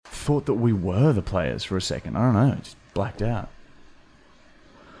thought that we were the players for a second. I don't know. Just blacked out.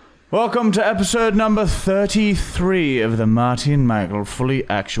 Welcome to episode number 33 of the Marty and Michael Fully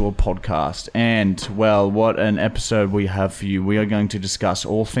Actual podcast. And, well, what an episode we have for you. We are going to discuss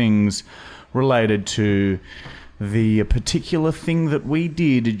all things related to the particular thing that we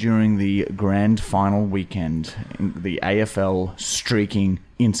did during the Grand Final weekend, the AFL streaking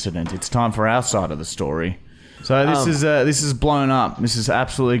incident. It's time for our side of the story. So this is blown up. This has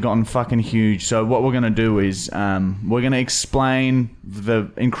absolutely gotten fucking huge. So what we're going to do is we're going to explain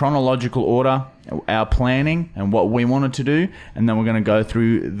in chronological order our planning and what we wanted to do, and then we're going to go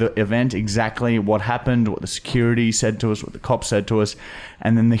through the event, exactly what happened, what the security said to us, what the cops said to us,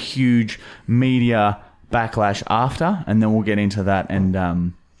 and then the huge media backlash after, and then we'll get into that and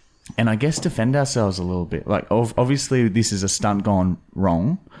I guess defend ourselves a little bit. Like, obviously this is a stunt gone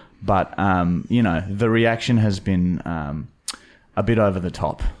wrong. But, the reaction has been a bit over the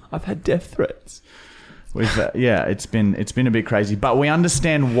top. I've had death threats. It's been a bit crazy. But we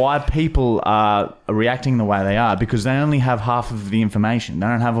understand why people are reacting the way they are, because they only have half of the information. They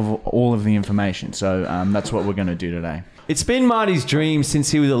don't have all of the information. So that's what we're going to do today. It's been Marty's dream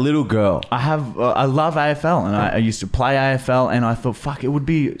since he was a little girl. I love AFL, and I used to play AFL, and I thought, fuck, it would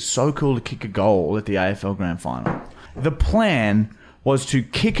be so cool to kick a goal at the AFL Grand Final. The plan was to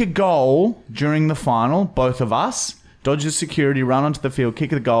kick a goal during the final, both of us, dodge the security, run onto the field,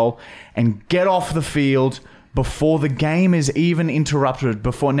 kick the goal, and get off the field before the game is even interrupted.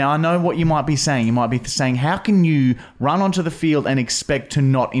 Now, I know what you might be saying. You might be saying, how can you run onto the field and expect to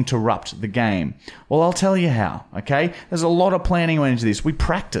not interrupt the game? Well, I'll tell you how, okay? There's a lot of planning went into this. We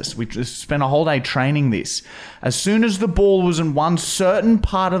practiced. We just spent a whole day training this. As soon as the ball was in one certain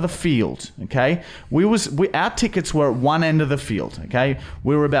part of the field, okay, our tickets were at one end of the field, okay?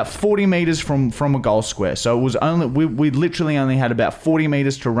 We were about 40 meters from a goal square. So it was we literally only had about 40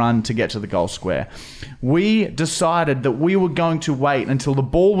 meters to run to get to the goal square. We decided that we were going to wait until the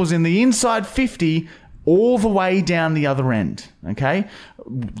ball was in the inside 50 all the way down the other end, okay?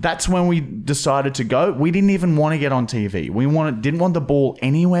 That's when we decided to go. We didn't even want to get on TV. We didn't want the ball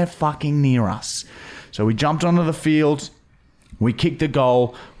anywhere fucking near us. So we jumped onto the field. We kicked a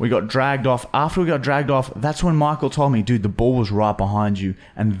goal. We got dragged off. After we got dragged off, that's when Michael told me, dude, the ball was right behind you.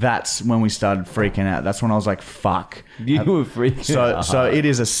 And that's when we started freaking out. That's when I was like, fuck. You were freaking out. So it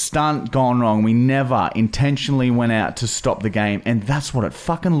is a stunt gone wrong. We never intentionally went out to stop the game. And that's what it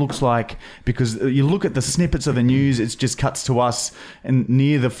fucking looks like. Because you look at the snippets of the news, it just cuts to us and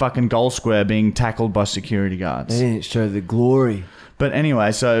near the fucking goal square being tackled by security guards. They didn't show the glory. But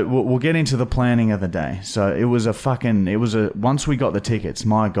anyway, so we'll get into the planning of the day. So once we got the tickets,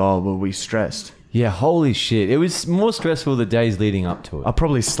 my God, were we stressed. Yeah, holy shit. It was more stressful the days leading up to it. I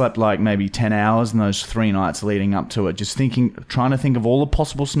probably slept like maybe 10 hours in those 3 nights leading up to it, just trying to think of all the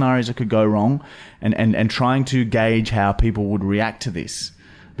possible scenarios that could go wrong and trying to gauge how people would react to this.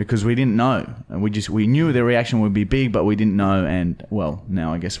 Because we didn't know. And we knew the reaction would be big, but we didn't know. And, well,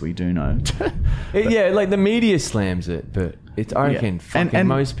 now I guess we do know. Like the media slams it, but I reckon fucking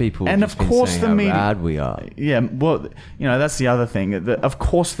most people and just of course been saying the how media, bad we are. Yeah, well, that's the other thing. Of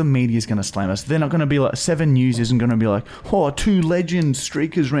course the media is going to slam us. They're not going to be like, 7 News isn't going to be like, 2 legend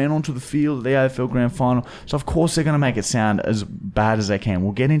streakers ran onto the field at the AFL Grand Final. So of course they're going to make it sound as bad as they can.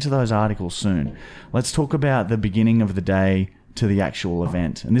 We'll get into those articles soon. Let's talk about the beginning of the day to the actual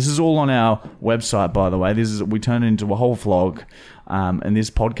event. And this is all on our website, by the way. We turned it into a whole vlog. And this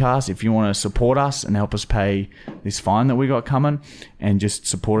podcast, if you want to support us and help us pay this fine that we got coming and just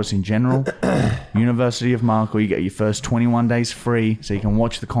support us in general, University of Markle, you get your first 21 days free, so you can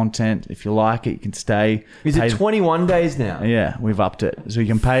watch the content. If you like it, you can stay. Is it 21 days now? Yeah, we've upped it. So you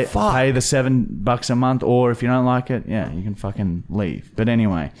can pay the $7 a month, or if you don't like it, yeah, you can fucking leave. But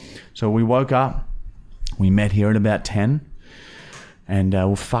anyway, so we woke up, we met here at about 10. And,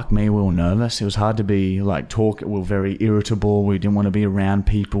 fuck me, we were nervous. It was hard to be, talk. We were very irritable. We didn't want to be around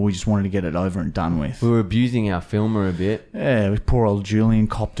people. We just wanted to get it over and done with. We were abusing our filmer a bit. Yeah, poor old Julian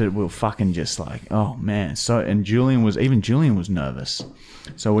copped it. We were fucking just like, oh, man. And Julian was nervous.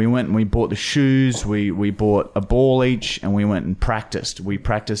 So we went and we bought the shoes. We bought a ball each, and we went and practiced. We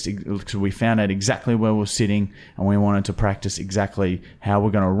practiced because we found out exactly where we were sitting, and we wanted to practice exactly how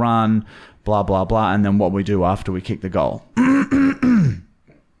we're going to run, blah, blah, blah, and then what we do after we kick the goal.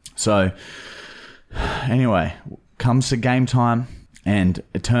 So, anyway, comes to game time, and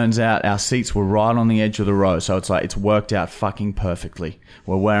it turns out our seats were right on the edge of the row. So it's worked out fucking perfectly.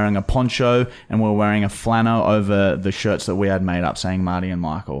 We're wearing a poncho and we're wearing a flannel over the shirts that we had made up saying Marty and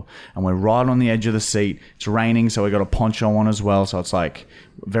Michael. And we're right on the edge of the seat. It's raining, so we got a poncho on as well. So it's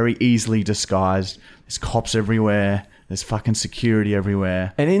very easily disguised. There's cops everywhere. There's fucking security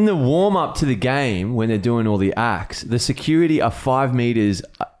everywhere. And in the warm-up to the game, when they're doing all the acts, the security are 5 meters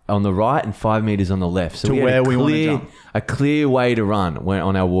on the right and 5 meters on the left. So to where we want to jump. A clear way to run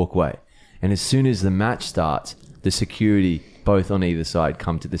on our walkway. And as soon as the match starts, the security, both on either side,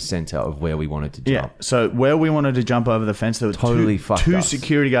 come to the center of where we wanted to jump. Yeah, so where we wanted to jump over the fence, there were two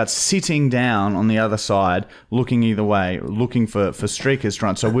security guards sitting down on the other side, looking either way, looking for streakers to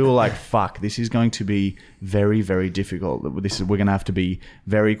run. So we were like, fuck, this is going to be very, very difficult. We're going to have to be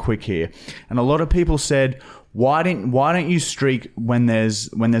very quick here. And a lot of people said, why don't you streak when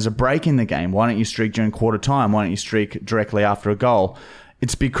there's a break in the game? Why don't you streak during quarter time? Why don't you streak directly after a goal?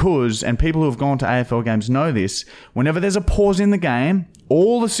 It's because, and people who have gone to AFL games know this, whenever there's a pause in the game,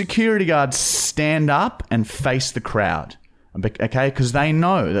 all the security guards stand up and face the crowd. Okay? Because they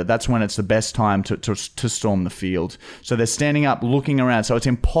know that that's when it's the best time to storm the field. So they're standing up, looking around. So it's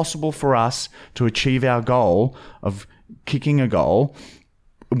impossible for us to achieve our goal of kicking a goal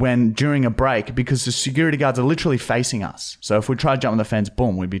when during a break, because the security guards are literally facing us. So if we tried to jump on the fence,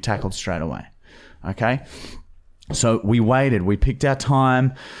 boom, we'd be tackled straight away. Okay? So we waited. We picked our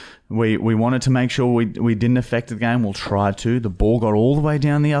time. We wanted to make sure we didn't affect the game. We'll try to. The ball got all the way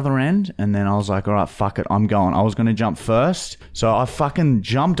down the other end. And then I was like, all right, fuck it. I'm going. I was going to jump first. So I fucking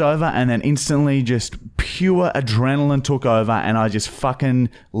jumped over and then instantly just pure adrenaline took over and I just fucking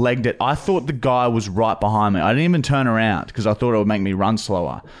legged it. I thought the guy was right behind me. I didn't even turn around because I thought it would make me run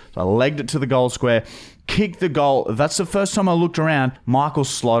slower. So I legged it to the goal square. Kicked the goal. That's the first time I looked around. Michael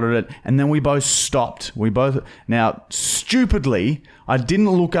slotted it, and then we both stopped. Now, stupidly, I didn't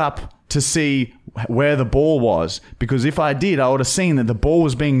look up to see where the ball was, because if I did, I would have seen that the ball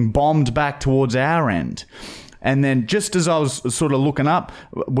was being bombed back towards our end. And then just as I was sort of looking up,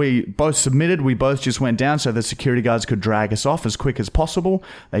 we both submitted. We both just went down so the security guards could drag us off as quick as possible.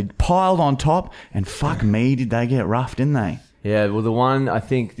 They piled on top, and fuck me, did they get rough, didn't they? Yeah, well,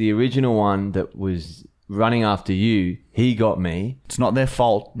 the original one that was running after you, he got me. It's not their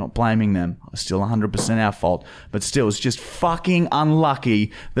fault, not blaming them. It's still 100% our fault. But still, it's just fucking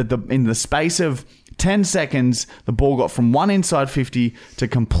unlucky that in the space of 10 seconds, the ball got from one inside 50 to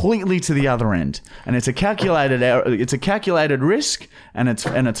completely to the other end. And it's a calculated error, it's a calculated risk, and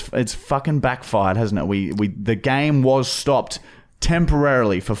it's fucking backfired, hasn't it? The game was stopped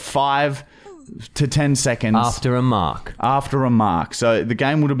temporarily for 5 to 10 seconds. After a mark. So the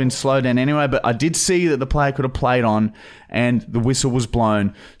game would have been slowed down anyway, but I did see that the player could have played on and the whistle was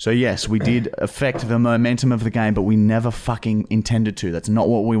blown. So yes, we did affect the momentum of the game, but we never fucking intended to. That's not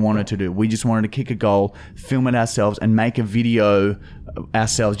what we wanted to do. We just wanted to kick a goal, film it ourselves, and make a video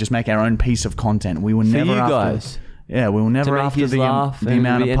ourselves, just make our own piece of content. We were never for you after, guys. Yeah, we were never after the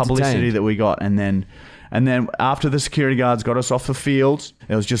amount of publicity that we got. And then after the security guards got us off the field,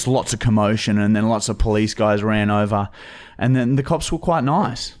 there was just lots of commotion, and then lots of police guys ran over. And then the cops were quite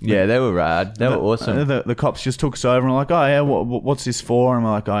nice. Yeah, they were rad. They were awesome. The cops just took us over and were like, oh, yeah, what's this for? And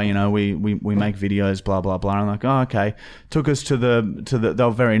we're like, oh, we make videos, blah, blah, blah. And I'm like, oh, okay. Took us to the they were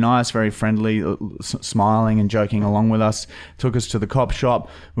very nice, very friendly, smiling and joking along with us. Took us to the cop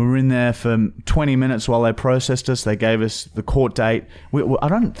shop. We were in there for 20 minutes while they processed us. They gave us the court date. I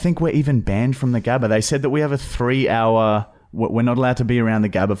don't think we're even banned from the Gabba. They said that we have a 3-hour... We're not allowed to be around the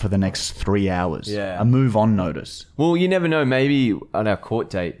Gabba for the next 3 hours. Yeah. A move-on notice. Well, you never know. Maybe on our court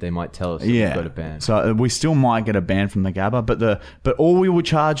date, they might tell us that we've got a ban. So we still might get a ban from the Gabba, but all we were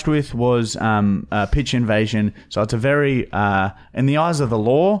charged with was pitch invasion. So it's a very, in the eyes of the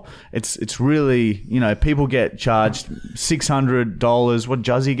law, it's really, people get charged $600. What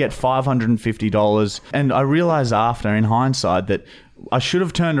does he get? $550. And I realized after, in hindsight, that I should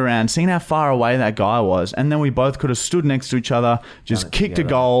have turned around, seen how far away that guy was, and then we both could have stood next to each other, just kicked a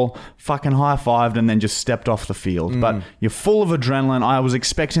goal, fucking high-fived, and then just stepped off the field. But you're full of adrenaline. I was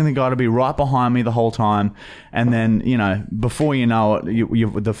expecting the guy to be right behind me the whole time, and then, before you know it,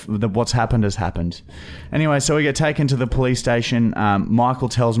 what's happened has happened. Anyway, so we get taken to the police station. Michael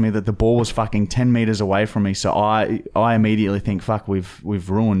tells me that the ball was fucking 10 meters away from me, so I immediately think, fuck, we've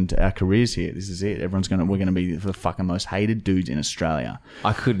ruined our careers here. This is it. We're going to be the fucking most hated dudes in Australia.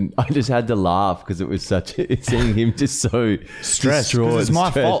 I just had to laugh because it was seeing him just so stressed. Because it's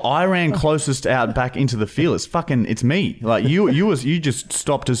my fault. I ran closest out back into the field. It's me. Like you just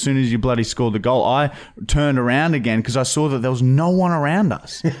stopped as soon as you bloody scored the goal. I turned around again because I saw that there was no one around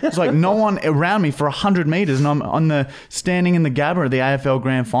us. It's like no one around me for 100 meters, and I'm standing in the Gabba at the AFL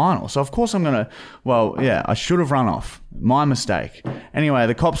Grand Final. So of course I'm gonna. Well, yeah, I should have run off. My mistake. Anyway,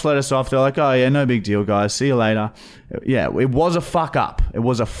 the cops let us off. They're like, oh yeah, no big deal, guys. See you later. Yeah, it was a fuck up. It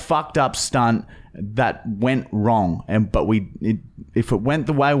was a fucked up stunt that went wrong. But if it went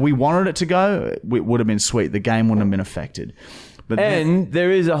the way we wanted it to go, it would have been sweet. The game wouldn't have been affected. But And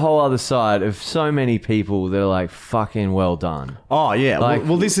there is a whole other side of so many people that are like, fucking well done. Oh, yeah. Like-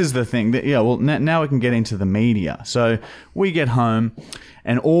 well, this is the thing. Yeah, well, now we can get into the media. So we get home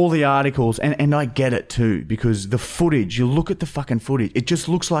and all the articles, and I get it too, because the footage, you look at the fucking footage, it just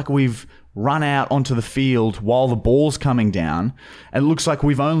looks like we've run out onto the field while the ball's coming down. And it looks like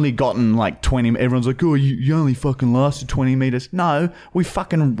we've only gotten like 20. Everyone's like, oh, you only fucking lasted 20 meters. No, we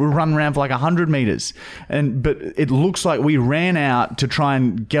fucking run around for like 100 meters. But it looks like we ran out to try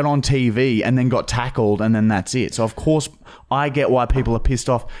and get on TV and then got tackled, and then that's it. So of course I get why people are pissed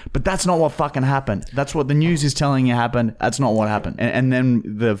off, but that's not what fucking happened. That's what the news is telling you happened. That's not what happened. And then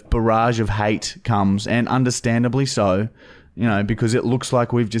the barrage of hate comes, and understandably so. You know, because it looks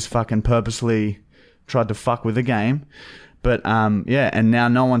like we've just fucking purposely tried to fuck with the game. But, yeah, and now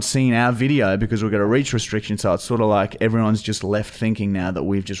no one's seen our video because we've got a reach restriction. So it's sort of like everyone's just left thinking now that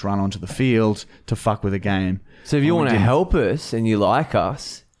we've just run onto the field to fuck with the game. So if you want to help us and you like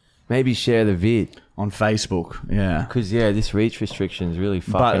us, maybe share the vid. On Facebook, yeah. Because, yeah, this reach restriction is really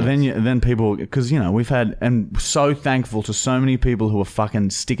fucking... But then people... Because, you know, we've had... And so thankful to so many people who are fucking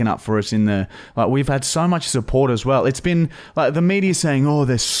sticking up for us in the... Like, we've had so much support as well. It's been... Like, the media saying, oh,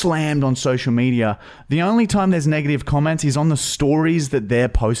 they're slammed on social media. The only time there's negative comments is on the stories that they're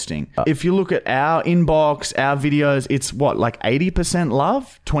posting. If you look at our inbox, our videos, it's what, like 80%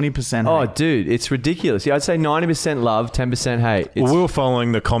 love? 20% hate? Oh, dude, it's ridiculous. Yeah, I'd say 90% love, 10% hate. Well, we were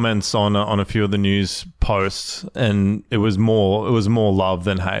following the comments on a few of the news posts, and it was more love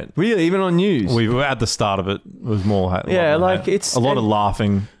than hate. Really? Even on news? We were at the start of it. It was more hate. Yeah, like hate. it's... a lot of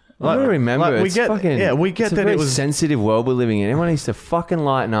laughing. I don't remember. Like, we it's get fucking, it's a that very it was sensitive world we're living in. Everyone needs to fucking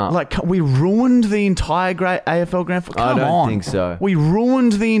lighten up. Like, we ruined the entire great AFL Grand Final. Come I don't on. think so. We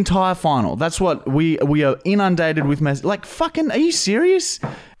ruined the entire final. That's what we are inundated with messages. Like, fucking, are you serious?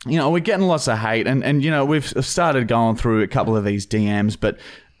 You know, we're getting lots of hate, and you know, we've started going through a couple of these DMs, but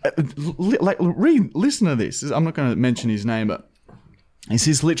listen to this. I'm not going to mention his name, but this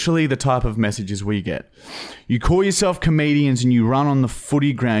is literally the type of messages we get. You call yourself comedians and you run on the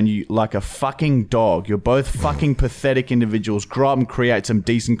footy ground like a fucking dog. You're both fucking pathetic individuals. Grow up and create some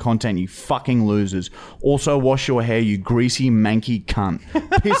decent content, you fucking losers. Also wash your hair, you greasy, manky cunt.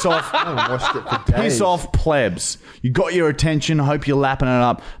 Piss off. I haven't washed it for days. Piss off, plebs. You got your attention. Hope you're lapping it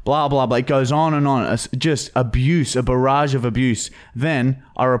up. Blah, blah, blah. It goes on and on. It's just abuse, a barrage of abuse. Then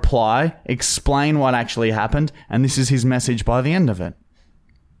I reply, explain what actually happened, and this is his message by the end of it.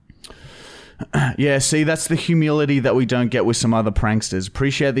 Yeah, see, that's the humility that we don't get with some other pranksters.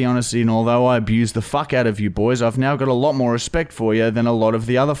 Appreciate the honesty, and although I abuse the fuck out of you boys, I've now got a lot more respect for you than a lot of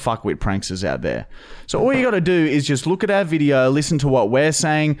the other fuckwit pranksters out there. So all you got to do is just look at our video, listen to what we're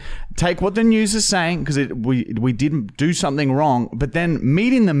saying, take what the news is saying, because we didn't do something wrong, but then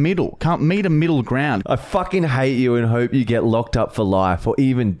meet in the middle. Can't meet a middle ground. I fucking hate you and hope you get locked up for life, or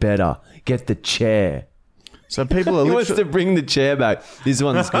even better, get the chair. So people are He wants to bring the chair back. This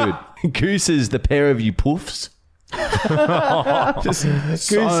one's good. Gooses, the pair of you poofs. just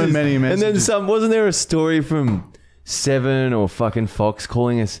so many messages. And then wasn't there a story from Seven or fucking Fox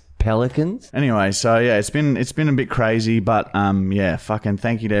calling us pelicans? Anyway, so yeah, it's been a bit crazy, but yeah, fucking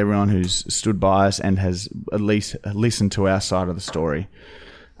thank you to everyone who's stood by us and has at least listened to our side of the story.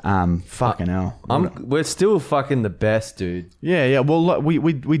 Fucking hell. We're still fucking the best, dude. Yeah. Well, look, we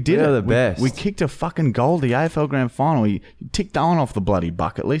did it. We're the best. We kicked a fucking goal the AFL Grand Final. You ticked Owen off the bloody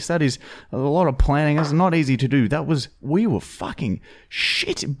bucket list. That is a lot of planning. It's not easy to do. We were fucking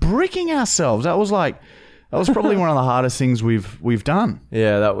bricking ourselves. That was probably one of the hardest things we've done.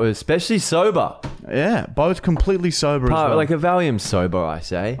 Yeah, that was especially sober. Yeah, both completely sober as well. Like a Valium sober, I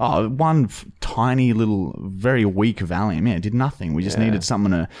say. Oh, one tiny little, very weak Valium. Yeah, it did nothing. We just needed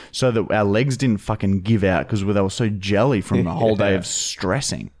something so that our legs didn't fucking give out because they were so jelly from the whole day of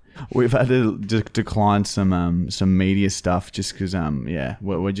stressing. We've had to decline some media stuff just because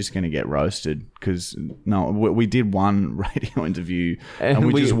we're just going to get roasted because we did one radio interview and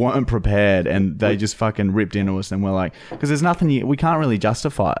we just weren't prepared and they just fucking ripped into us and we're like, because there's nothing we can't really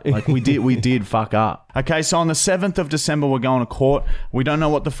justify it. Like we did fuck up. Okay, so on the 7th of December we're going to court. We don't know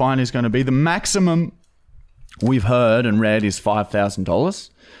what the fine is going to be. The maximum we've heard and read is $5,000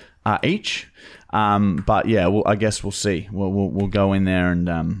 each. But yeah, I guess we'll see. We'll go in there and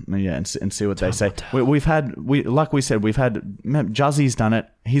and see what they say. Like we said, we've had Juzzy's done it.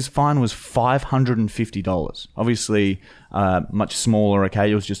 His fine was $550. Obviously, much smaller.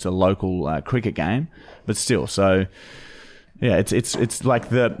 Okay, it was just a local cricket game, but still. So yeah, it's like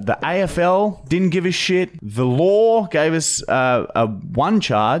the AFL didn't give a shit. The law gave us one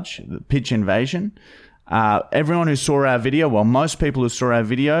charge, pitch invasion. Everyone who saw our video, well, most people who saw our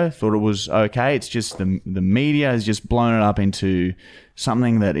video thought it was okay. It's just the media has just blown it up into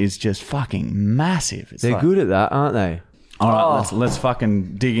something that is just fucking massive. They're good at that, aren't they? All right, let's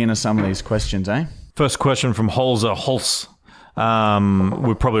fucking dig into some of these questions, eh? First question from Holzer Holz.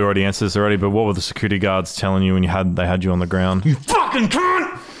 We've probably already answered this already, but what were the security guards telling you when they had you on the ground? You fucking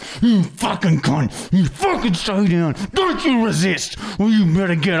cunt! You fucking cunt! You fucking stay down! Don't you resist! Well, you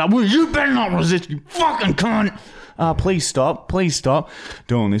better get up! Well, you better not resist! You fucking cunt! Please stop! Please stop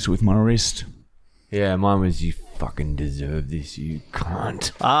doing this with my wrist. Yeah, mine was, you fucking deserve this, you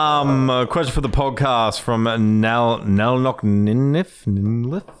cunt. A question for the podcast from Nalnok Ninlif.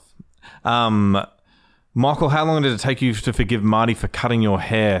 Michael, how long did it take you to forgive Marty for cutting your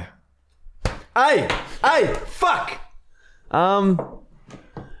hair? Hey, fuck!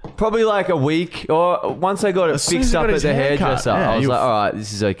 Probably like a week, or once I got it fixed up at the hairdresser, I was like, all right,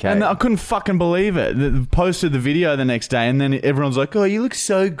 this is okay. And I couldn't fucking believe it. They posted the video the next day, and then everyone's like, oh, you look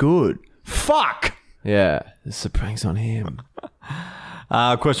so good. Fuck! Yeah, it's the prank's on him.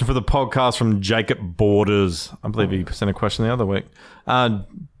 Question for the podcast from Jacob Borders. I believe he sent a question the other week. Do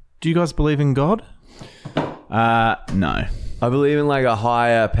you guys believe in God? No. I believe in like a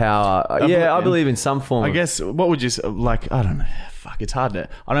higher power. I believe in some form. I guess, what would you, like, I don't know. Fuck, it's hard to,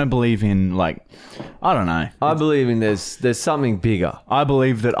 I don't believe in, like, I don't know. I believe in there's something bigger. I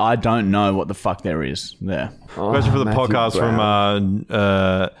believe that I don't know what the fuck there is there. Question for the podcast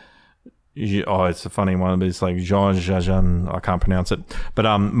from, it's a funny one, but it's like Jean Jajan. I can't pronounce it.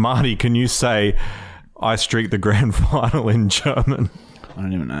 But Marty, can you say, I streaked the grand final in German? I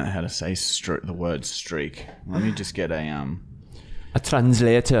don't even know how to say the word streak. Let me just get a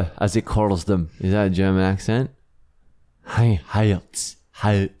translator, as it calls them. Is that a German accent? Heils.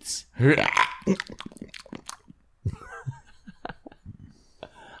 Heils.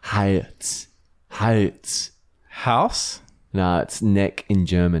 House? No, it's neck in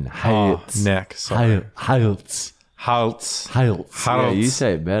German. Heils. Oh, neck. Sorry. Heils. Heils. Heils. Yeah, you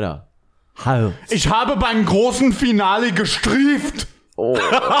say it better. Heils. Ich habe beim großen Finale gestrieft. Oh.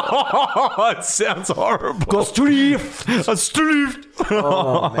 It sounds horrible. Gestrieft. Gestrieft.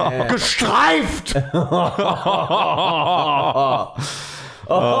 Oh, man. Gestreift.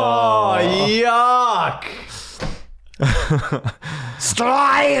 Oh, yuck.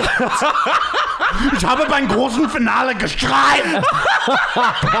 Streift. Ich habe beim großen Finale gestreift.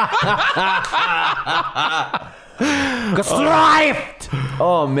 Gestreift.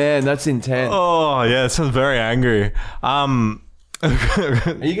 Oh, man, that's intense. Oh, yeah, it sounds very angry. Are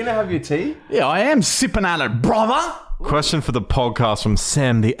you going to have your tea? Yeah, I am sipping at it, brother. Question for the podcast from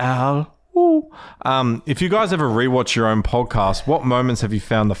Sam the Owl. If you guys ever rewatch your own podcast, what moments have you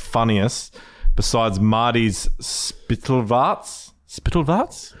found the funniest besides Marty's Spittelwarts?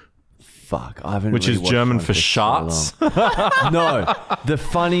 Spittelwarts? Fuck, I haven't. Which is German for sharts. No, the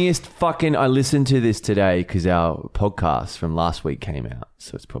funniest fucking. I listened to this today because our podcast from last week came out,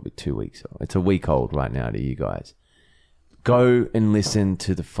 so it's probably 2 weeks old. It's a week old right now to you guys. Go and listen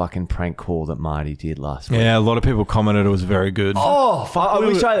to the fucking prank call that Marty did last week. Yeah, a lot of people commented it was very good. Oh, fuck. I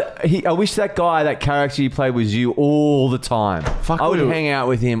wish that guy, that character you played was you all the time. I would hang out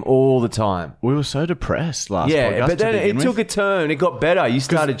with him all the time. We were so depressed last podcast. Yeah, but then it took a turn. It got better. You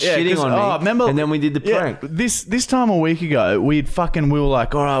started shitting on me. Remember, and then we did the prank. This time a week ago, we were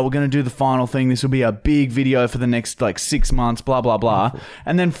like, all right, we're going to do the final thing. This will be a big video for the next like 6 months, blah, blah, blah.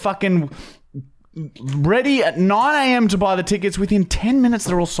 And then fucking... ready at 9 a.m. to buy the tickets. Within 10 minutes,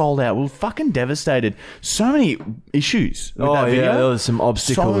 they're all sold out. We were fucking devastated. So many issues with that video. There was some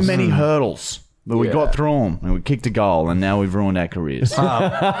obstacles. So many hurdles. But we got through them and we kicked a goal and now we've ruined our careers.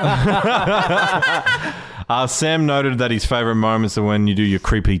 Sam noted that his favourite moments are when you do your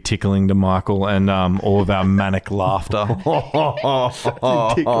creepy tickling to Michael and all of our manic laughter.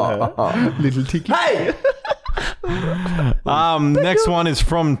 Little tickle. Hey! Next one is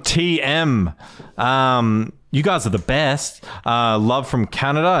from TM. You guys are the best. Love from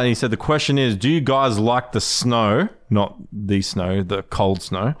Canada. And he said the question is, do you guys like the snow? Not the snow, the cold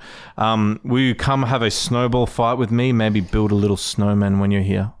snow. Will you come have a snowball fight with me? Maybe build a little snowman when you're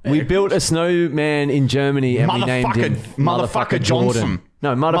here. We built a snowman in Germany and we named him Motherfucker Johnson.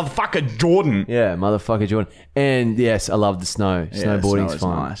 No, Motherfucker Jordan. Yeah, Motherfucker Jordan. And yes, I love the snow. Snowboarding's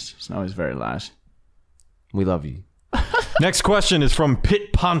fun. Nice. Snow is very nice. We love you. Next question is from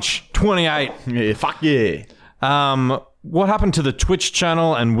Pit Punch 28. Yeah, fuck yeah. What happened to the Twitch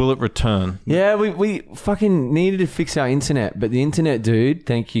channel and will it return? Yeah, we fucking needed to fix our internet, but the internet dude,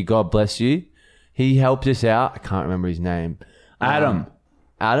 thank you, God bless you, he helped us out. I can't remember his name. Adam?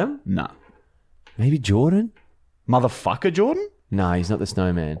 Adam? No. Maybe Jordan? Motherfucker Jordan? No, he's not the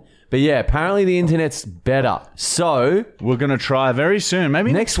snowman. But yeah, apparently the internet's better. So We're going to try very soon.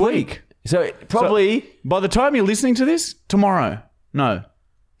 Maybe next week. So probably, By the time you're listening to this, tomorrow. No.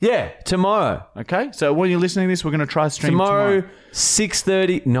 yeah, tomorrow. Okay? So when you're listening to this, we're going to try stream Tomorrow, tomorrow.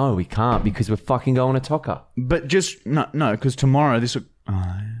 6:30. No, we can't because we're fucking going to Tocker. But just, no, because tomorrow, this will...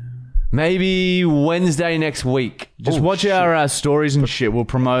 Maybe Wednesday next week. Just watch our stories and shit. We'll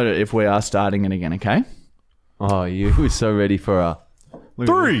promote it if we are starting it again, okay? Oh, you were so ready for a...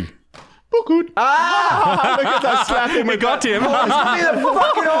 3. Look good. Ah! Look at that slapping. We got him. Fucking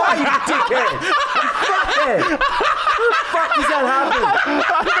eye, you dickhead! Fuckhead! How the fuck does that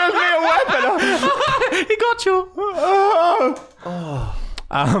happen? He got you.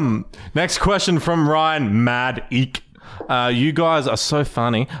 Next question from Ryan Mad Eek. You guys are so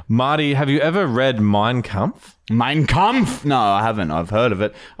funny. Marty, have you ever read Mein Kampf? Mein Kampf? No, I haven't. I've heard of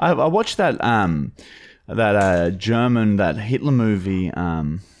it. I watched that German, that Hitler movie.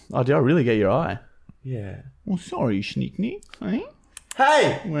 Oh, did I really get your eye? Yeah. Oh, sorry, Schnickny. Hey?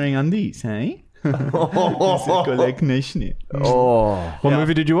 Hey! Wearing undies, hey? What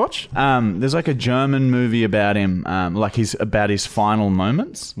movie did you watch? There's like a German movie about him, like about his final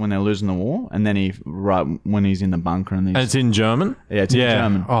moments when they're losing the war, and then when he's in the bunker and And it's in German? Yeah, it's in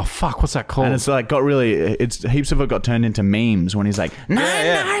German. Oh, fuck. What's that called? And it's like it's heaps of it got turned into memes when he's like, nine.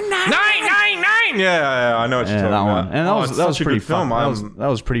 Yeah, I know what you're talking that about. one. And that was a pretty good film. That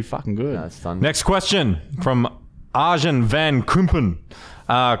was pretty fucking good. That's fun. Next question from Arjen van Kumpen.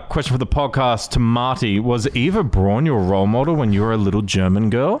 Question for the podcast to Marty. Was Eva Braun your role model when you were a little German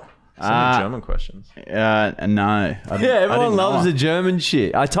girl? Some German questions. No. Yeah, everyone loves the German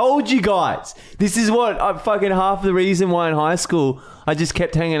shit. I told you guys. This is what fucking half the reason why in high school I just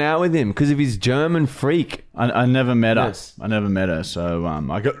kept hanging out with him because of his German freak. I never met her. Yes. I never met her, so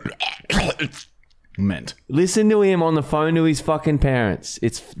I got meant. Listen to him on the phone to his fucking parents.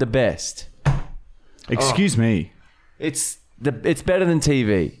 It's the best. Excuse me. It's better than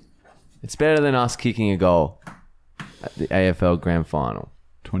TV. It's better than us kicking a goal at the AFL Grand Final.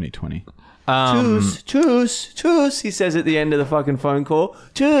 2020. Tschüss, he says at the end of the fucking phone call.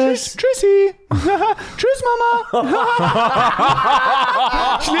 Tschüss. Tschüssi. Tschüss, Mama.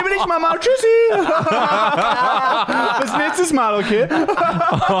 Ich liebe dich, Mama. Tschüssi. Bis nächstes Mal, okay?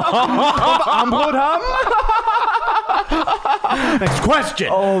 Armbrot haben? Next question.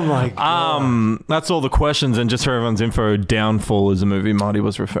 Oh my god. That's all the questions, and just for everyone's info, Downfall is a movie Marty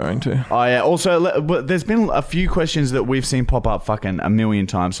was referring to. Oh yeah. Also, there's been a few questions that we've seen pop up fucking a million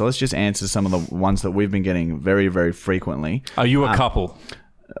times. So let's just answer some of the ones that we've been getting very, very frequently. Are you a couple?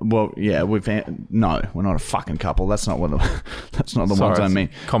 Well, yeah, no, we're not a fucking couple. That's not what that's not the Sorry, ones I it's a mean.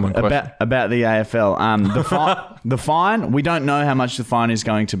 common question. About the AFL. The fine. We don't know how much the fine is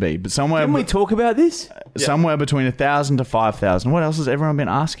going to be, but somewhere Didn't we talk about this? somewhere between 1,000 to 5,000. What else has everyone been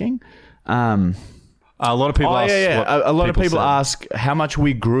asking? A lot of people ask. A lot of people said. ask how much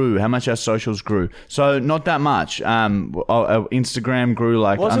we grew, how much our socials grew. So not that much. Instagram grew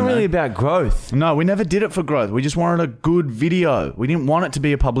like. It wasn't really about growth. No, we never did it for growth. We just wanted a good video. We didn't want it to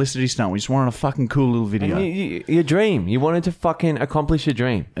be a publicity stunt. We just wanted a fucking cool little video. Your dream. You wanted to fucking accomplish your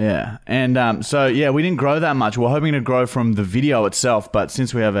dream. Yeah. And so, yeah, we didn't grow that much. We're hoping to grow from the video itself, but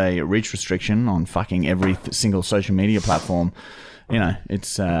since we have a reach restriction on fucking every single social media platform, you know,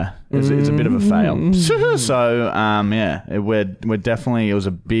 it's a bit of a fail. So, yeah, we're definitely, it was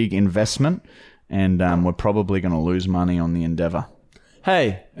a big investment, and we're probably going to lose money on the endeavor.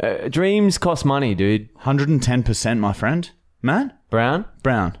 Hey, dreams cost money, dude. 110%, my friend. Matt? Brown?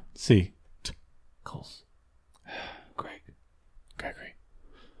 See. Coles.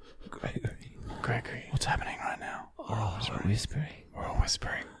 Gregory. What's happening right now? Oh, whispering. We're all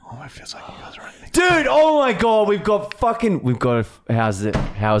whispering. Oh, it feels like you guys are anything. Dude, oh my god,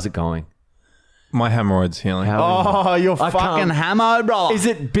 how's it going? My hemorrhoid's healing. Oh, you're I fucking can't- hammered, bro. Is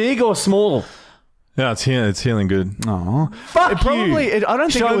it big or small? Yeah, it's healing good. Oh, Fuck it probably. you. I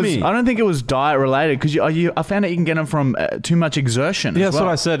don't think Show it was. me. I don't think it was diet related because I found out you can get them from too much exertion. Yeah, as that's well.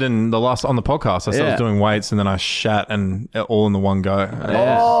 what I said on the podcast. I said I Yeah. was doing weights and then I shat and all in the one go.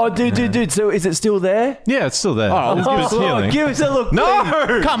 Oh, dude. So is it still there? Yeah, it's still there. Oh, it's, it's healing. Give us a look.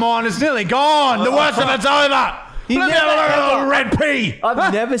 No! Come on, it's nearly gone. The worst of it's over. You Let me never have a ever- little red pea.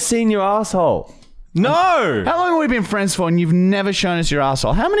 I've never seen your asshole. No! How long have we been friends for and you've never shown us your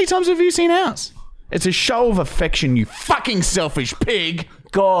asshole? How many times have you seen ours? It's a show of affection, you fucking selfish pig.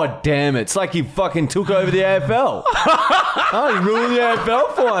 God damn it. It's like you fucking took over the AFL. Oh, you ruined the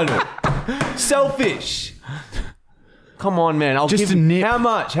AFL final. Selfish. Come on, man. I'll Just give a nip. How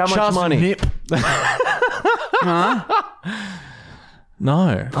much? How much Just money? a nip.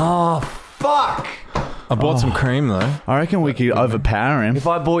 No. Oh, fuck. I bought some cream though. I reckon we could overpower him. If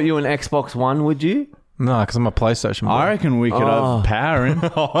I bought you an Xbox One, would you? No, because I'm a PlayStation boy. I reckon we could overpower him.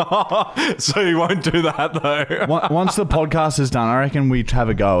 So you won't do that though. Once the podcast is done, I reckon we have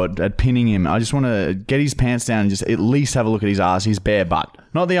a go at pinning him. I just want to get his pants down and just at least have a look at his ass, his bare butt.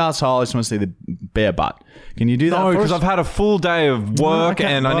 Not the asshole, I just want to see the bare butt. Can you do that? No, for because us? I've had a full day of work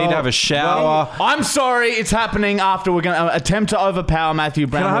and I need to have a shower. I'm sorry, it's happening after we're going to attempt to overpower Matthew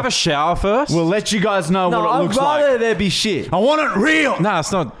Brown. Can I have a shower first? We'll let you guys know what it looks I'd rather like. there be shit. I want it real. No,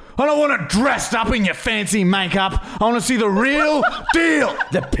 it's not. I don't want it dressed up in your fancy makeup. I want to see the real deal.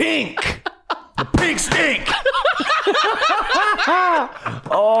 The pink. The pink stink.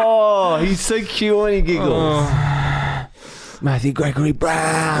 Oh, he's so cute when he giggles. Matthew Gregory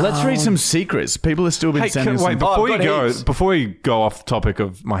Brown. Let's read some secrets. People have still been Hey, sending wait, some... before we go off the topic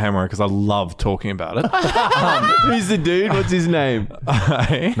of my hemorrhoid, because I love talking about it. Who's the dude? What's his name?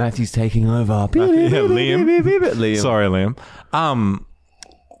 Hey. Matthew's taking over. Liam. Liam. Sorry, Liam.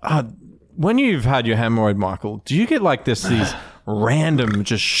 When you've had your hemorrhoid, Michael, do you get like these random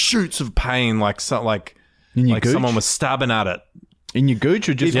just shoots of pain, like In your like gooch? someone was stabbing at it? In your gooch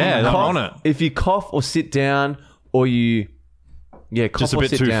or just... Yeah, they're on it. If you cough or sit down or you... Yeah, cough Just a or bit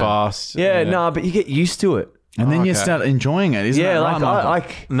sit too down. fast. Yeah, no, but you get used to it. And then you Okay. start enjoying it, isn't Yeah, that like, right,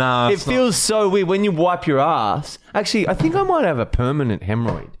 Michael? Nah, it it's not. feels so weird when you wipe your ass. Actually, I think I might have a permanent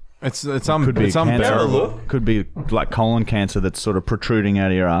hemorrhoid. It's Could be it's cancer. unbearable. Could be like colon cancer that's sort of protruding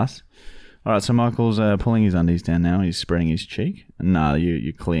out of your ass. All right, so Michael's pulling his undies down now. He's spreading his cheek. No,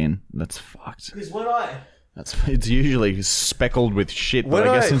 you're clean. That's fucked. Because when I It's usually speckled with shit, but When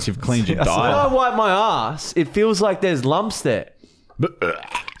I guess I- since you've cleaned your when I diet... wipe my ass, it feels like there's lumps there.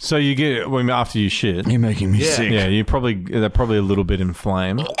 So you get after you shit. You're making me sick. Yeah, they're probably a little bit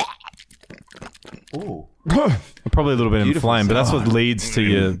inflamed. Ooh. Probably a little bit Beautiful inflamed, but that's what leads to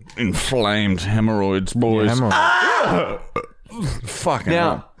your Inflamed hemorrhoids, boys. hemorrhoid. Fucking Now,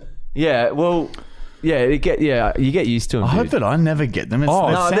 hell. yeah, well, you get used to them. I hope dude. that I never get them. They No,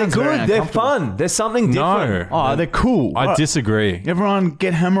 they're sounds very good. They're uncomfortable. fun. There's something different. No, Oh, they're cool. I disagree. Everyone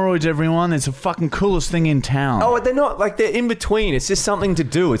get hemorrhoids, everyone. It's the fucking coolest thing in town. Oh, they're not like they're in between. It's just something to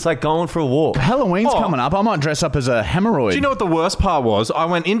do. It's like going for a walk. Halloween's coming up. I might dress up as a hemorrhoid. Do you know what the worst part was? I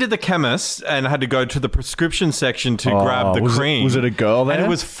went into the chemist and had to go to the prescription section to grab the was it- cream. was it a girl there? And it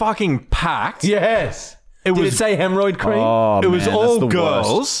was fucking packed. Yes. It Did was it say hemorrhoid cream? Oh, It was man, all that's the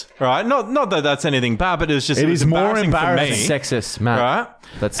girls, worst. right? Not that that's anything bad, but it was just It was is more embarrassing for embarrassing. me, Sexist, Matt. right?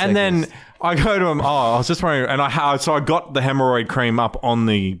 That's and then sexist. I go to him. Oh, I was just wondering, and so I got the hemorrhoid cream up on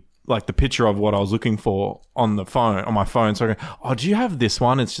the picture of what I was looking for on my phone. So I go, oh, do you have this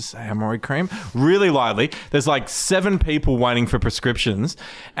one? It's just a hemorrhoid cream. Really lightly. There's like 7 people waiting for prescriptions,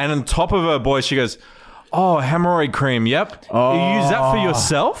 and on top of her voice, she goes, "Oh, hemorrhoid cream. Yep. You use that for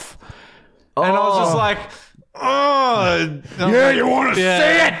yourself?" And I was just like, oh. Yeah, you want to see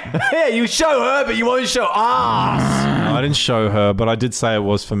it? Yeah, you show her, but you won't show us. No, I didn't show her, but I did say it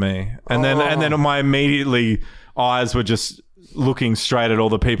was for me. And then my immediately eyes were just looking straight at all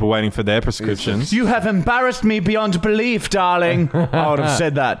the people waiting for their prescriptions. You have embarrassed me beyond belief, darling. I would have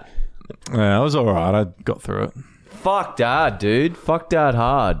said that. Yeah, it was all right. I got through it. Fuck dad, dude. Fuck dad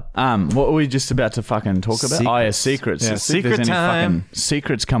hard. What were we just about to fucking talk about? Oh, yeah, secrets. Yeah, Let's see if there's secret any time. fucking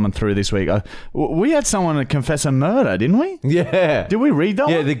secrets coming through this week. We had someone confess a murder, didn't we? Yeah. Did we read that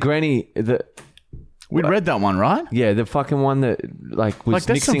Yeah, one? the granny. We read that one, right? Yeah, the fucking one that like was Like,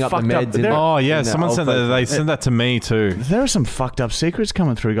 there's mixing some up the fucked up- meds. in there- the- Oh, yeah. in the Someone old sent that. folks. They sent that to me too. There are some fucked up secrets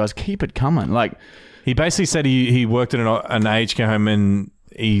coming through, guys. Keep it coming. Like, He basically said he worked in an aged care home and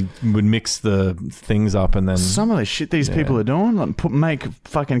he would mix the things up and then... some of the shit these people are doing, like make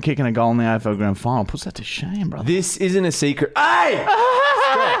fucking kicking a goal in the AFL Grand Final, puts that to shame, brother. This isn't a secret. Hey!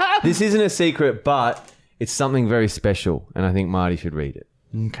 Stop. This isn't a secret, but it's something very special, and I think Marty should read it.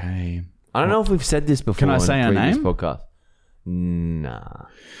 Okay. I don't know if we've said this before. Can I on say a her previous name? podcast. Nah.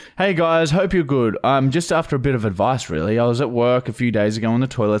 Hey guys, hope you're good. Just after a bit of advice, really. I was at work a few days ago in the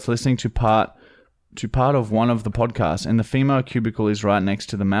toilets listening to part of one of the podcasts, and the female cubicle is right next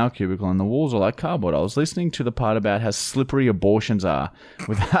to the male cubicle, and the walls are like cardboard. I was listening to the part about how slippery abortions are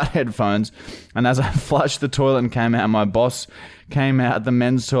without headphones, and as I flushed the toilet and came out, my boss came out the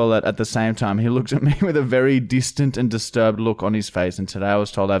men's toilet at the same time. He looked at me with a very distant and disturbed look on his face, and today I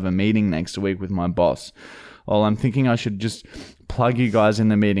was told I have a meeting next week with my boss. Well, I'm thinking I should just plug you guys in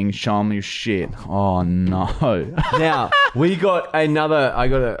the meeting, show them your shit. Oh, no. Now, I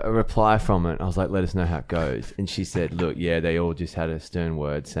got a reply from it. I was like, let us know how it goes. And she said, look, yeah, they all just had a stern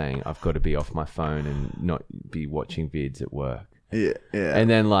word saying, I've got to be off my phone and not be watching vids at work. Yeah. And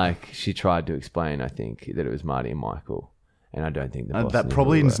then, like, she tried to explain, I think, that it was Marty and Michael. And I don't think the boss that knew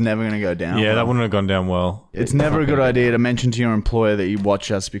probably who we is were. never going to go down. Yeah, well. that wouldn't have gone down well. It's never a good idea to mention to your employer that you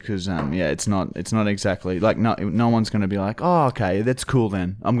watch us because, it's not exactly like no one's going to be like, oh, okay, that's cool.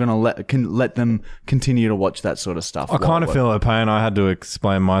 Then I'm going to let them continue to watch that sort of stuff. I kind of feel that pain. I had to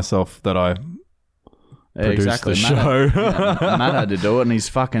explain myself that I produced the show. Matt had to do it, and he's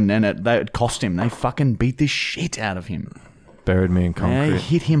fucking. And it cost him. They fucking beat the shit out of him. Buried me in They concrete.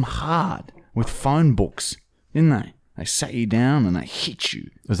 hit him hard with phone books, didn't they? They sat you down and they hit you.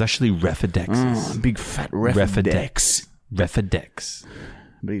 It was actually Refidexes. Big fat Refidex. Refidex.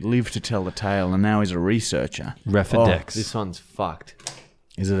 But he lived to tell the tale, and now he's a researcher. Refidex. This one's fucked.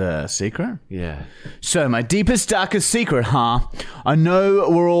 Is it a secret? Yeah. So, my deepest, darkest secret, huh? I know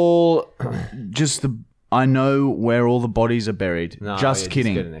we're all I know where all the bodies are buried. No, Just yeah,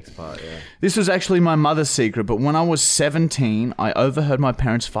 kidding. Just go to the next part, yeah. This was actually my mother's secret, but when I was 17, I overheard my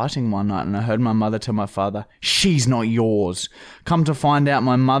parents fighting one night, and I heard my mother tell my father, "She's not yours." Come to find out,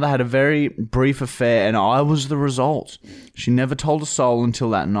 my mother had a very brief affair, and I was the result. She never told a soul until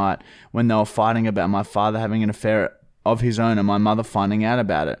that night when they were fighting about my father having an affair of his own and my mother finding out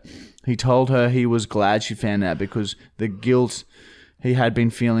about it. He told her he was glad she found out because the guilt he had been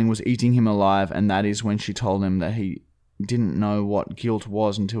feeling was eating him alive, and that is when she told him that he didn't know what guilt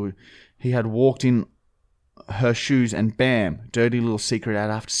was until he had walked in her shoes and bam, dirty little secret out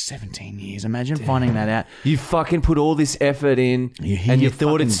after 17 years. Imagine finding that out. You fucking put all this effort in You hear and you your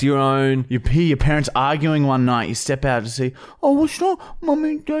thought it's your own. You hear your parents arguing one night. You step out to see, oh, what's that? Mummy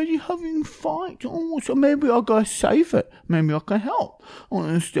and Daddy having a fight. Oh, so maybe I'll go save it. Maybe I can help. I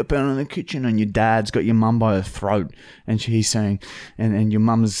want to step out in the kitchen and your dad's got your mum by her throat and he's saying, and your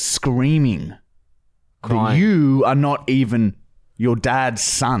mum's screaming that Crying. you are not even your dad's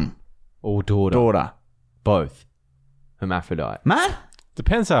son, Or daughter. daughter. Both. Hermaphrodite. Matt?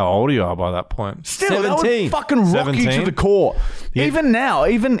 Depends how old you are by that point. Still, that would 17. fucking rock you to 17? the core. Yeah. Even now,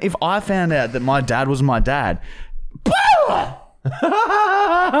 even if I found out that my dad was my dad, But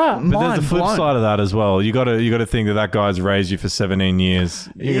there's the flip side of that as well. You got to think that guy's raised you for 17 years.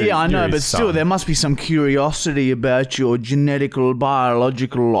 Yeah, I know, You're but his still, son. there must be some curiosity about your genetical,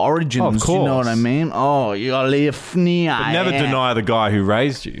 biological origins. Of You know what I course. mean? Oh, you got to live near. But never deny the guy who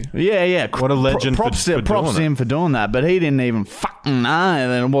raised you. Yeah. What a legend for Props doing to it. him for doing that, but he didn't even fucking know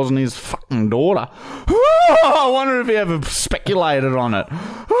that it wasn't his fucking daughter. I wonder if he ever speculated on it.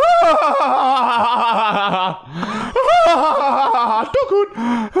 Too good.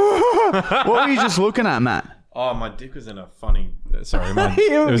 What were you just looking at, Matt? Oh, my dick was in a funny... Sorry,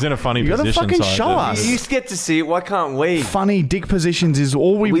 it was in a funny You gotta position. fucking so I show did- us. You get to see it. Why can't we? Funny dick positions is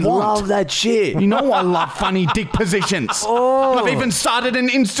all we want. love that shit. You know I love funny dick positions. Oh. I've even started an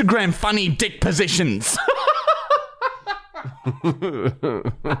Instagram, funny dick positions.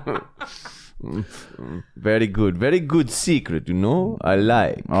 Very good. Very good secret, you know? I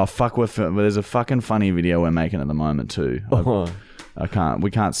like. Oh fuck! There's a fucking funny video we're making at the moment too.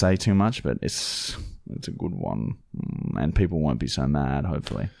 We can't say too much, but it's a good one, and people won't be so mad.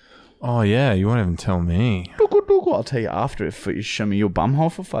 Hopefully. Oh, yeah. You won't even tell me. I'll tell you after if you show me your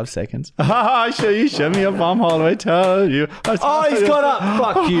bumhole for 5 seconds. Show me your bumhole. I tell you. Oh, he's got up.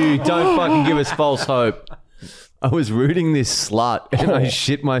 Fuck you. Don't fucking give us false hope. I was rooting this slut and I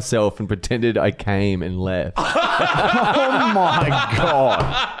shit myself and pretended I came and left. Oh my god!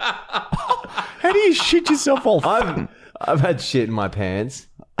 How do you shit yourself all? I've had shit in my pants.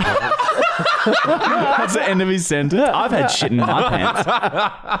 That's the end of his sentence. I've had shit in my pants.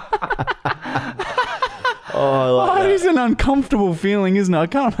 Oh, It is an uncomfortable feeling, isn't it? I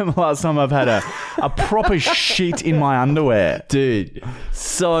can't remember the last time I've had a proper shit in my underwear. dude,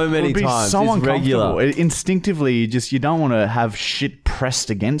 so It many would be times. so It's uncomfortable. regular. Instinctively, you don't want to have shit pressed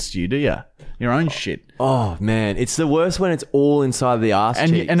against you, do you? Your own shit. Oh, man. It's the worst when it's all inside the arse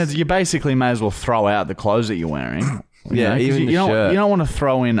cheeks. And you basically may as well throw out the clothes that you're wearing. Yeah, 'cause even the shirt. you don't want to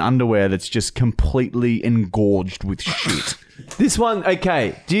throw in underwear that's just completely engorged with shit. This one,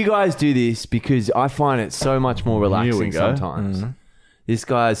 okay. Do you guys do this? Because I find it so much more Here we relaxing go. sometimes. This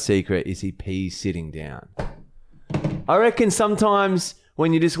guy's secret is he pees sitting down. I reckon sometimes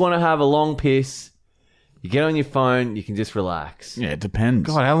when you just want to have a long piss, you get on your phone, you can just relax. Yeah, it depends.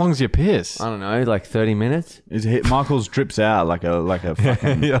 God, how long's your piss? I don't know, like 30 minutes? Michael's drips out like a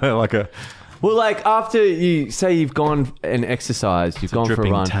fucking... Yeah, like a... Well, like after you say you've gone and exercised, you've gone for a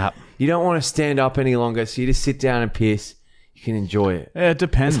dripping run, tap. you don't want to stand up any longer, so you just sit down and piss. You can enjoy it. Yeah, it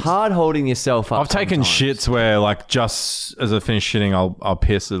depends. It's hard holding yourself up. I've taken sometimes. shits where, like, just as I finish shitting, I'll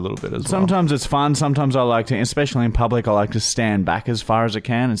piss a little bit as well. Sometimes it's fun. Sometimes I like to, especially in public, I like to stand back as far as I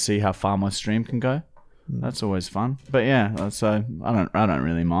can and see how far my stream can go. That's always fun. But yeah, so I don't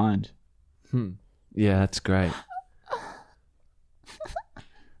really mind. Yeah, that's great.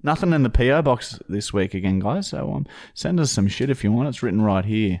 Nothing in the PO box this week again, guys. So send us some shit if you want. It's written right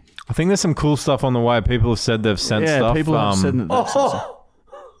here. I think there's some cool stuff on the way. People have said they've sent stuff. People have said that they've sent stuff.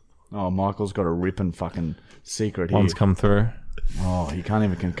 Oh, Michael's got a ripping fucking secret here. One's come through. Oh, he can't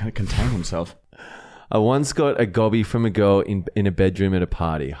even contain himself. I once got a gobby from a girl in a bedroom at a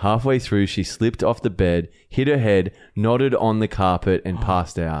party. Halfway through, she slipped off the bed, hit her head, nodded on the carpet, and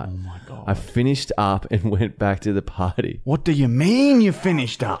passed out. Oh my God. I finished up and went back to the party. What do you mean you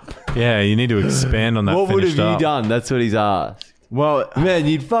finished up? Yeah, you need to expand on that. What would have finished you up. done? That's what he's asked. Well, Man,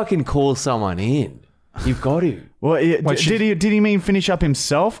 you'd fucking call someone in. You've got to. well, did he mean finish up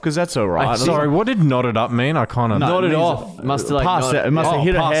himself? Because that's all right. Sorry, what did knotted up mean? I kind of Nodded it means off. Must have passed out. It must have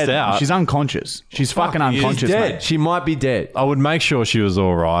hit her passed head. out. She's unconscious. She's fucking She's unconscious, dead. mate. She might be dead. I would make sure she was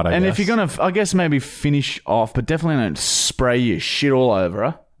all right. I And guess. if you're gonna, I guess maybe finish off, but definitely don't spray your shit all over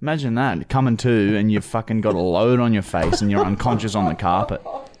her. Imagine that coming to and you've fucking got a load on your face and you're unconscious on the carpet.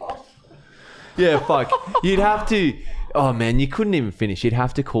 Yeah, fuck. You'd have to... Oh, man, you couldn't even finish. You'd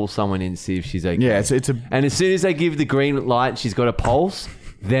have to call someone in to see if she's okay. Yeah, it's a. And as soon as they give the green light and she's got a pulse,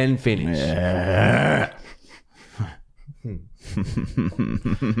 then finish. Yeah.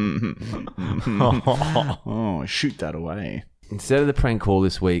 Oh, shoot that away. Instead of the prank call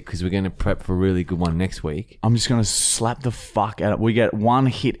this week, because we're going to prep for a really good one next week. I'm just gonna slap the fuck out of. We get one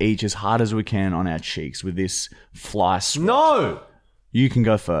hit each as hard as we can on our cheeks with this fly swat. No! You can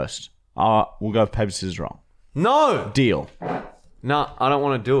go first. We'll go paper, scissors, roll. No! Deal. No, I don't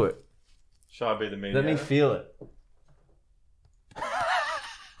want to do it. Shall I be the mediator? Let me feel it.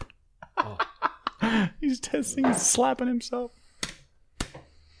 He's testing, he's slapping himself.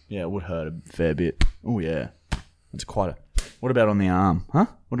 Yeah, it would hurt a fair bit. Oh, yeah. That's quite a... What about on the arm? Huh?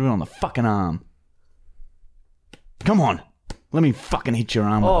 What about on the fucking arm? Come on. Let me fucking hit your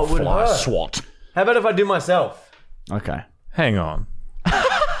arm Oh, with it a would fly hurt. swat. How about if I do myself? Okay. Hang on.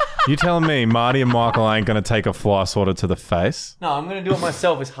 You telling me Marty and Michael ain't going to take a fly swatter to the face? No, I'm going to do it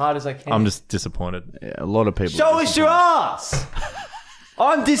myself as hard as I can. I'm just disappointed. Yeah, a lot of people... Show us your ass!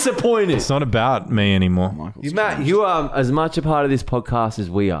 I'm disappointed. It's not about me anymore. Michael's Matt, you are as much a part of this podcast as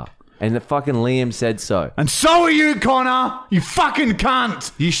we are. And the fucking Liam said so. And so are you, Connor. You fucking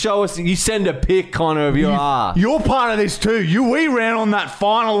cunt. You show us, you send a pic, Connor, of your ass. You're part of this too. We ran on that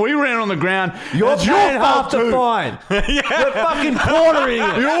final. We ran on the ground. You're It's paying your half fault the too. fine. You're fucking quartering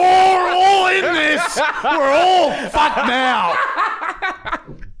it. You're all in this. We're all fucked now.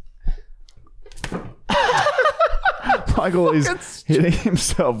 Michael is hitting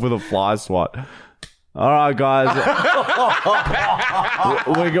himself with a fly swat. All right, guys.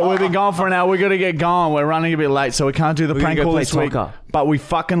 We've been going for an hour. We've got to get going. We're running a bit late, so we can't do the We're prank gonna go call play this week. soccer. But we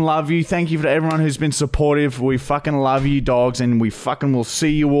fucking love you. Thank you to everyone who's been supportive. We fucking love you, dogs, and we fucking will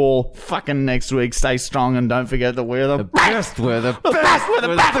see you all fucking next week. Stay strong, and don't forget that we're the best. We're the We're the best. We're the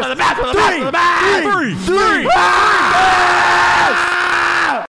best. We're the best. We're the best. We're the best. Three.